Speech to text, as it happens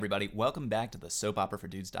Everybody, welcome back to the Soap Opera for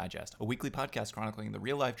Dudes Digest, a weekly podcast chronicling the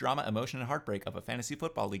real-life drama, emotion, and heartbreak of a fantasy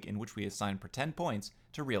football league in which we assign pretend points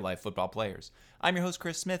to real-life football players. I'm your host,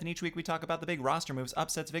 Chris Smith, and each week we talk about the big roster moves,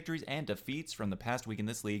 upsets, victories, and defeats from the past week in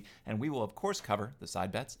this league, and we will, of course, cover the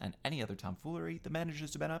side bets and any other tomfoolery the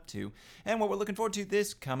managers have been up to, and what we're looking forward to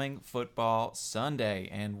this coming football Sunday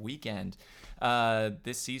and weekend.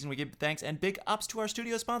 This season, we give thanks and big ups to our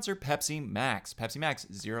studio sponsor, Pepsi Max. Pepsi Max,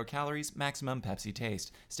 0 calories, maximum Pepsi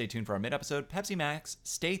taste. Stay tuned for our mid-episode Pepsi Max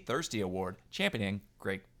Stay Thirsty Award, championing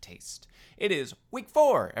great taste. It is week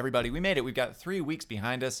 4, everybody. We made it. We've got 3 weeks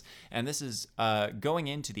behind us, and this is going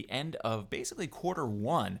into the end of basically quarter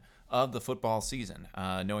 1 of the football season.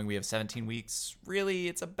 Knowing we have 17 weeks, really,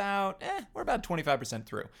 it's about, we're about 25%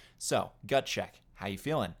 through. So, gut check. How you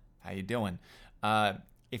feeling? How you doing?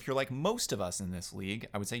 If you're like most of us in this league,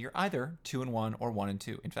 I would say you're either 2-1 or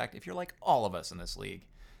 1-2. In fact, if you're like all of us in this league,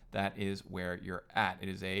 that is where you're at. It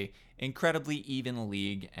is a incredibly even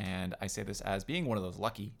league, and I say this as being one of those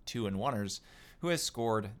lucky 2-1ers who has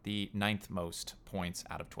scored the 9th most points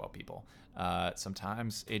out of 12 people.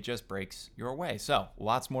 Sometimes it just breaks your way. So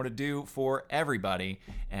lots more to do for everybody,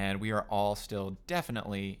 and we are all still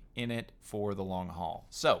definitely in it for the long haul.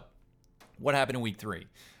 So what happened in week 3?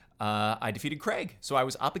 I defeated Craig. So I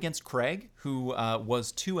was up against Craig, who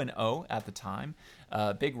was 2-0 at the time.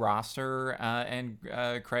 Big roster, and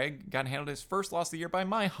Craig got handled his first loss of the year by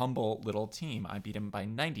my humble little team. I beat him by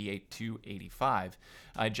 98-85.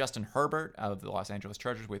 Justin Herbert of the Los Angeles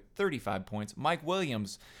Chargers with 35 points. Mike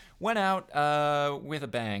Williams went out with a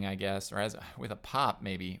bang, I guess, or with a pop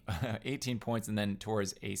maybe, 18 points, and then tore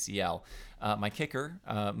his ACL. My kicker,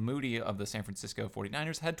 Moody of the San Francisco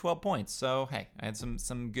 49ers, had 12 points. So hey, I had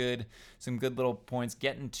some good little points,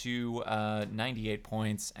 getting to 98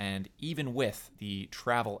 points, and even with the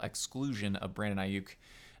travel exclusion of Brandon Ayuk,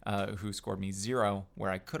 who scored me 0,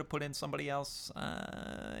 where I could have put in somebody else,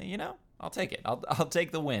 I'll take it. I'll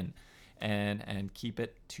take the win and keep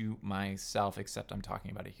it to myself, except I'm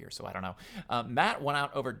talking about it here, so I don't know. Matt went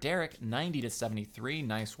out over Derek, 90-73.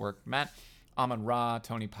 Nice work, Matt. Amon-Ra,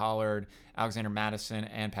 Tony Pollard, Alexander Madison,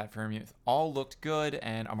 and Pat Freiermuth all looked good,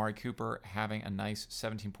 and Amari Cooper having a nice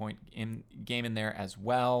 17-point game in there as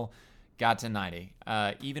well. Got to 90,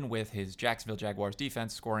 even with his Jacksonville Jaguars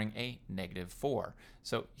defense scoring a -4.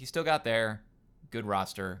 So he still got there. Good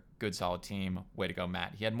roster, good solid team. Way to go,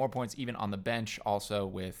 Matt. He had more points even on the bench, also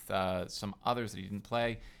with some others that he didn't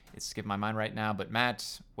play. It's skipping my mind right now, but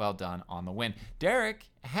Matt, well done on the win. Derek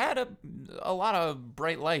had a lot of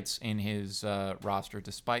bright lights in his roster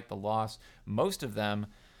despite the loss, most of them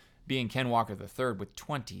being Ken Walker III with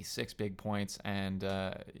 26 big points, and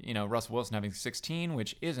Russell Wilson having 16,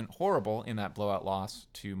 which isn't horrible in that blowout loss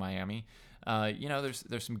to Miami. There's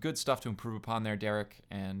some good stuff to improve upon there, Derek,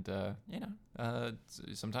 and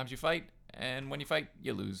sometimes you fight, and when you fight,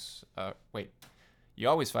 you lose. You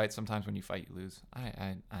always fight. Sometimes when you fight, you lose.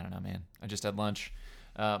 I don't know, man. I just had lunch.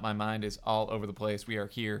 My mind is all over the place. We are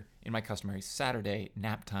here in my customary Saturday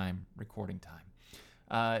nap time recording time.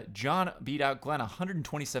 John beat out Glenn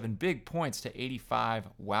 127 big points to 85.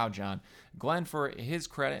 Wow, John. Glenn, for his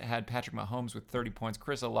credit, had Patrick Mahomes with 30 points,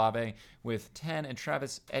 Chris Olave with 10, and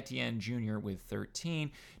Travis Etienne Jr. with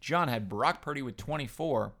 13. John had Brock Purdy with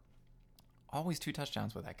 24. Always 2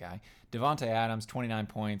 touchdowns with that guy. Devontae Adams, 29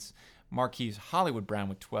 points. Marquise Hollywood Brown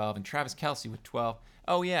with 12, and Travis Kelce with 12.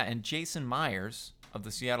 Oh, yeah, and Jason Myers of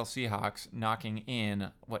the Seattle Seahawks knocking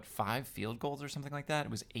in, 5 field goals or something like that?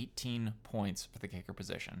 It was 18 points for the kicker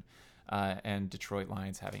position. And Detroit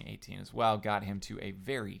Lions having 18 as well got him to a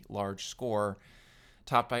very large score,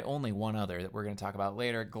 topped by only one other that we're going to talk about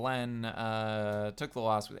later. Glenn took the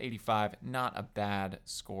loss with 85. Not a bad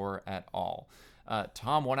score at all.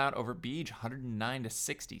 Tom won out over Beej,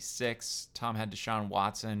 109-66. Tom had Deshaun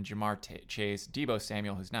Watson, Jamar Chase, Deebo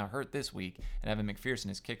Samuel, who's now hurt this week, and Evan McPherson,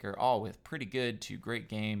 his kicker, all with pretty good to great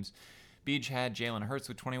games. Beej had Jalen Hurts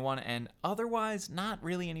with 21, and otherwise not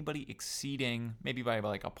really anybody exceeding, maybe by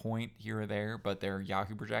like a point here or there, but they're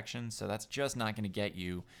Yahoo projections, so that's just not going to get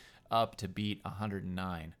you up to beat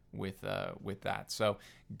 109 with that. So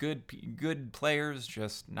good players,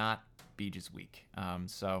 just not Beej's week.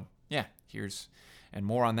 Yeah, and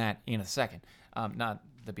more on that in a second. Not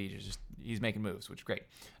the Beach, just he's making moves, which is great.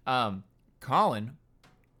 Colin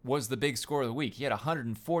was the big scorer of the week. He had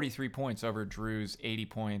 143 points over Drew's 80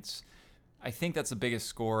 points. I think that's the biggest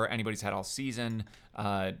score anybody's had all season.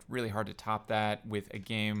 Really hard to top that with a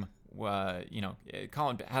game.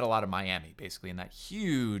 Colin had a lot of Miami, basically, in that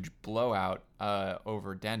huge blowout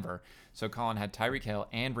over Denver. So Colin had Tyreek Hill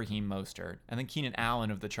and Raheem Mostert. And then Keenan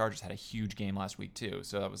Allen of the Chargers had a huge game last week, too.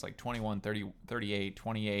 So that was like 21, 30, 38,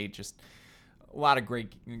 28, just a lot of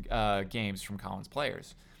great games from Colin's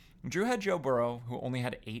players. Drew had Joe Burrow, who only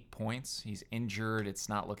had 8 points. He's injured. It's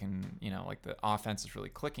not looking, like the offense is really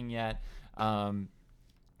clicking yet.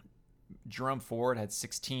 Jerome Ford had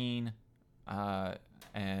 16.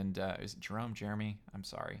 And is it Jeremy? I'm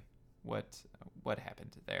sorry. What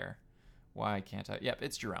happened there? Why can't I? Yep,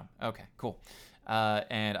 it's Jerome. Okay, cool.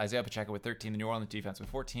 And Isaiah Pacheco with 13. The New Orleans defense with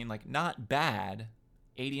 14. Like, not bad.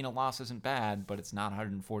 80 and a loss isn't bad, but it's not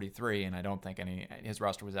 143, and I don't think his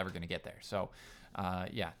roster was ever going to get there. So,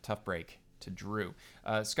 tough break to Drew.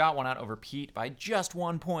 Scott won out over Pete by just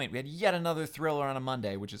 1 point. We had yet another thriller on a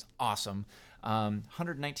Monday, which is awesome.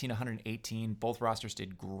 119 to 118. Both rosters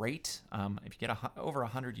did great. If you get over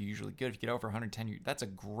 100, you're usually good. If you get over 110, that's a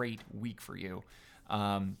great week for you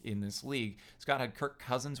in this league. Scott had Kirk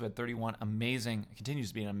Cousins who had 31. Amazing. Continues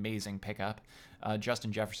to be an amazing pickup.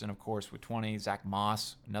 Justin Jefferson, of course, with 20. Zach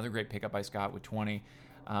Moss, another great pickup by Scott with 20.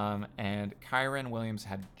 And Kyron Williams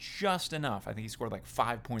had just enough. I think he scored like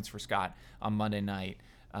 5 points for Scott on Monday night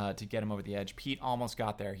to get him over the edge. Pete almost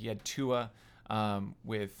got there. He had Tua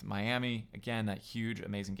with Miami. Again, that huge,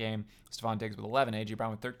 amazing game. Stephon Diggs with 11. A.J. Brown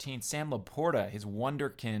with 13. Sam Laporta, his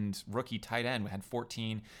wonderkind rookie tight end, had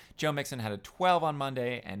 14. Joe Mixon had a 12 on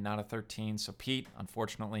Monday and not a 13. So, Pete,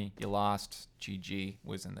 unfortunately, you lost. GG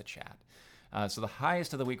was in the chat. So the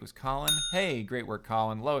highest of the week was Colin. Hey, great work,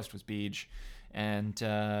 Colin. Lowest was Beej. And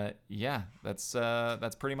that's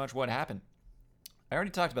pretty much what happened. I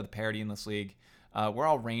already talked about the parity in this league. We're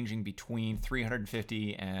all ranging between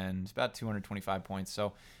 350 and about 225 points.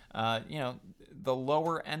 So, the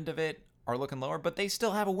lower end of it are looking lower, but they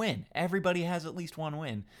still have a win. Everybody has at least one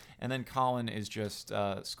win. And then Colin is just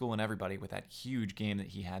schooling everybody with that huge game that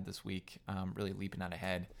he had this week, really leaping out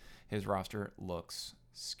ahead. His roster looks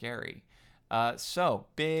scary. So,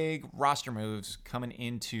 big roster moves coming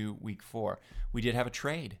into week 4. We did have a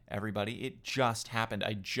trade, everybody. It just happened.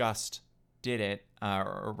 I just did it,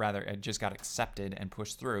 or rather, it just got accepted and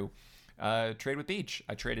pushed through. Trade with Beach.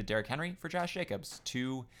 I traded Derrick Henry for Josh Jacobs.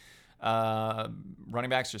 2 running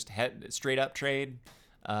backs, just straight up trade,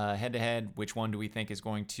 head to head. Which one do we think is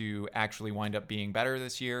going to actually wind up being better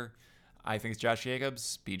this year? I think it's Josh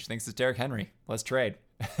Jacobs. Beach thinks it's Derrick Henry. Let's trade.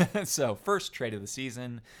 So, first trade of the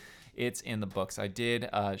season. It's in the books. I did.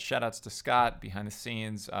 Shout outs to Scott behind the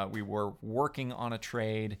scenes. We were working on a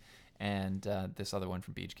trade, and this other one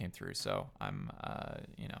from Beach came through. So I'm,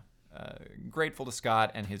 grateful to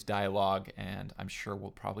Scott and his dialogue, and I'm sure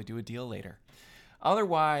we'll probably do a deal later.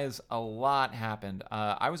 Otherwise, a lot happened.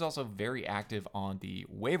 I was also very active on the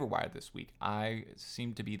waiver wire this week. I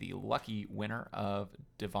seem to be the lucky winner of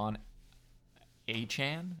Devon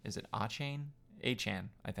Achane. Is it Achane? Achane,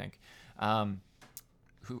 I think.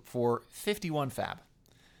 Who for 51 fab.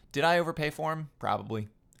 Did I overpay for him? Probably.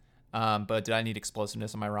 But did I need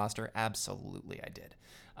explosiveness on my roster? Absolutely I did.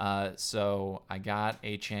 So I got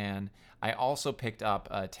Achane. I also picked up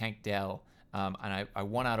Tank Dell, and I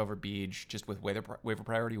won out over Beej just with waiver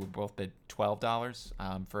priority. We both bid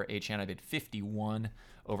 $12. For Achane, I bid 51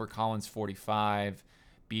 over Collins 45.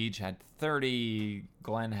 Beej had 30,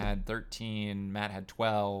 Glenn had 13, Matt had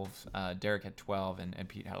 12, Derek had 12, and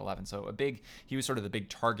Pete had 11. So he was sort of the big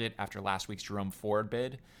target after last week's Jerome Ford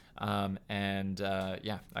bid. I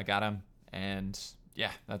got him, and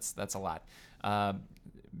yeah, that's a lot.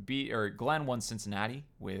 Glenn won Cincinnati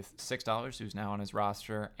with $6, who's now on his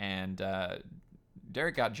roster, and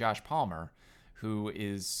Derek got Josh Palmer, who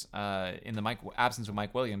is in the absence of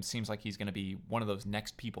Mike Williams, seems like he's going to be one of those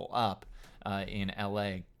next people up in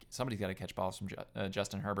LA. Somebody's got to catch balls from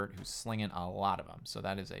Justin Herbert, who's slinging a lot of them. So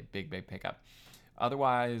that is a big, big pickup.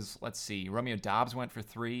 Otherwise, let's see. Romeo Dobbs went for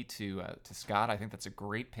 3 to Scott. I think that's a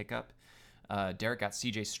great pickup. Derek got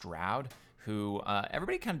C.J. Stroud, who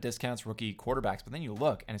everybody kind of discounts rookie quarterbacks, but then you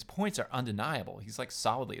look, and his points are undeniable. He's like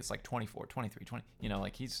solidly. It's like 24, 23, 20.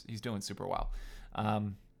 He's doing super well.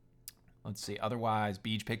 Let's see. Otherwise,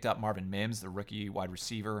 Beej picked up Marvin Mims, the rookie wide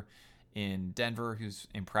receiver in Denver, who's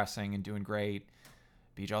impressing and doing great.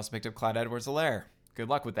 Beej also picked up Clyde Edwards-Helaire. Good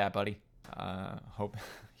luck with that, buddy. Hope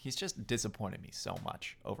he's just disappointed me so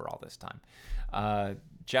much overall this time.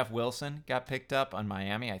 Jeff Wilson got picked up on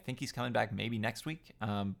Miami. I think he's coming back maybe next week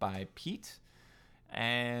by Pete.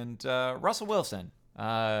 And Russell Wilson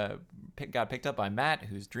got picked up by Matt,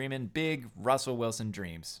 who's dreaming big Russell Wilson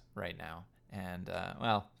dreams right now. And,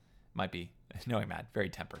 might be, knowing Matt, very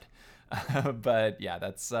tempered. But, yeah,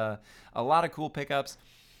 that's a lot of cool pickups.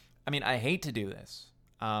 I mean, I hate to do this,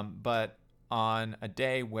 but on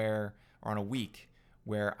a week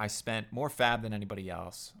where I spent more fab than anybody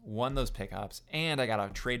else, won those pickups, and I got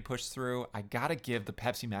a trade push through, I got to give the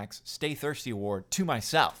Pepsi Max Stay Thirsty Award to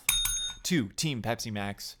myself, to Team Pepsi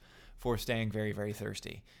Max, for staying very, very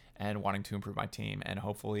thirsty and wanting to improve my team, and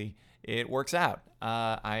hopefully it works out.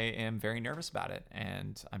 I am very nervous about it,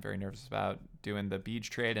 and I'm very nervous about doing the Beach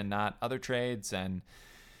trade and not other trades,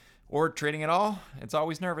 or trading at all. It's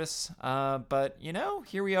always nervous, but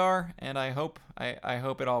here we are, and I hope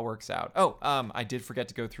it all works out. I did forget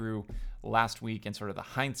to go through last week and sort of the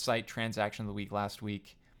hindsight transaction of the week last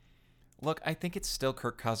week. Look, I think it's still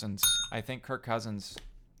Kirk Cousins. I think Kirk Cousins,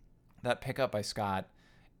 that pickup by Scott,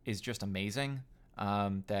 is just amazing.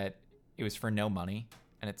 That it was for no money,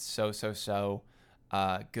 and it's so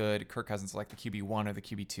good. Kirk Cousins is like the QB1 or the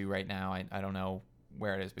QB2 right now. I don't know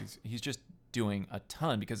where it is, but he's just doing a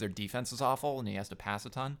ton because their defense is awful and he has to pass a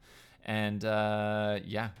ton. And I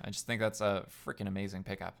just think that's a freaking amazing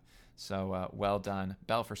pickup. So well done.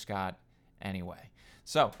 Bell for Scott anyway.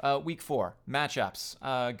 So week 4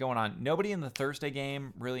 matchups going on. Nobody in the Thursday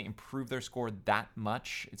game really improved their score that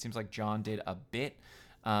much. It seems like John did a bit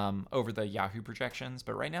over the Yahoo projections,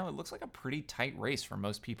 but right now it looks like a pretty tight race for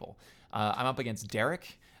most people. I'm up against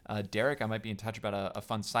Derek. Derek, I might be in touch about a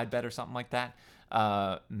fun side bet or something like that.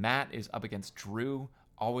 Matt is up against Drew.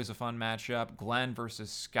 Always a fun matchup. Glenn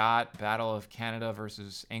versus Scott. Battle of Canada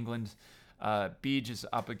versus England. Beej is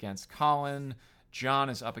up against Colin. John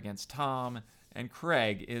is up against Tom. And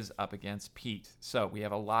Craig is up against Pete. So we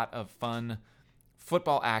have a lot of fun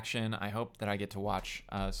football action. I hope that I get to watch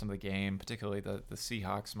some of the game, particularly the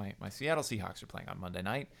Seahawks. My Seattle Seahawks are playing on Monday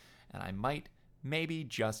night, and I might maybe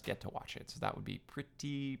just get to watch it. So that would be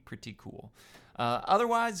pretty cool.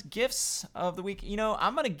 Otherwise, gifts of the week.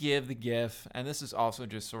 I'm going to give the gif, and this is also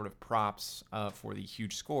just sort of props for the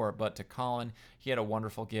huge score, but to Colin, he had a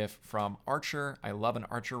wonderful gif from Archer. I love an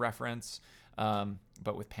Archer reference,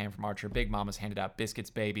 but with Pam from Archer. Big Mama's handed out biscuits,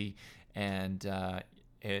 baby, and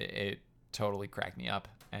it totally cracked me up,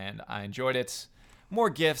 and I enjoyed it. More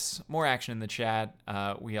gifts, more action in the chat.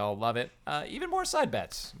 We all love it. Even more side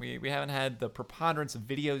bets. We haven't had the preponderance of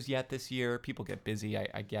videos yet this year. People get busy.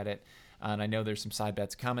 I get it. And I know there's some side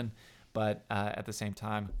bets coming. But at the same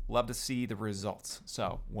time, love to see the results.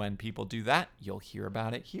 So when people do that, you'll hear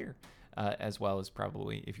about it here. As well as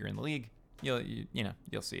probably if you're in the league, you'll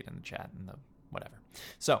see it in the chat and the whatever.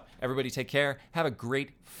 So everybody take care. Have a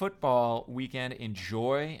great football weekend.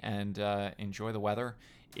 Enjoy the weather.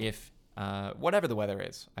 Whatever the weather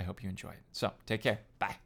is, I hope you enjoy it. So take care. Bye.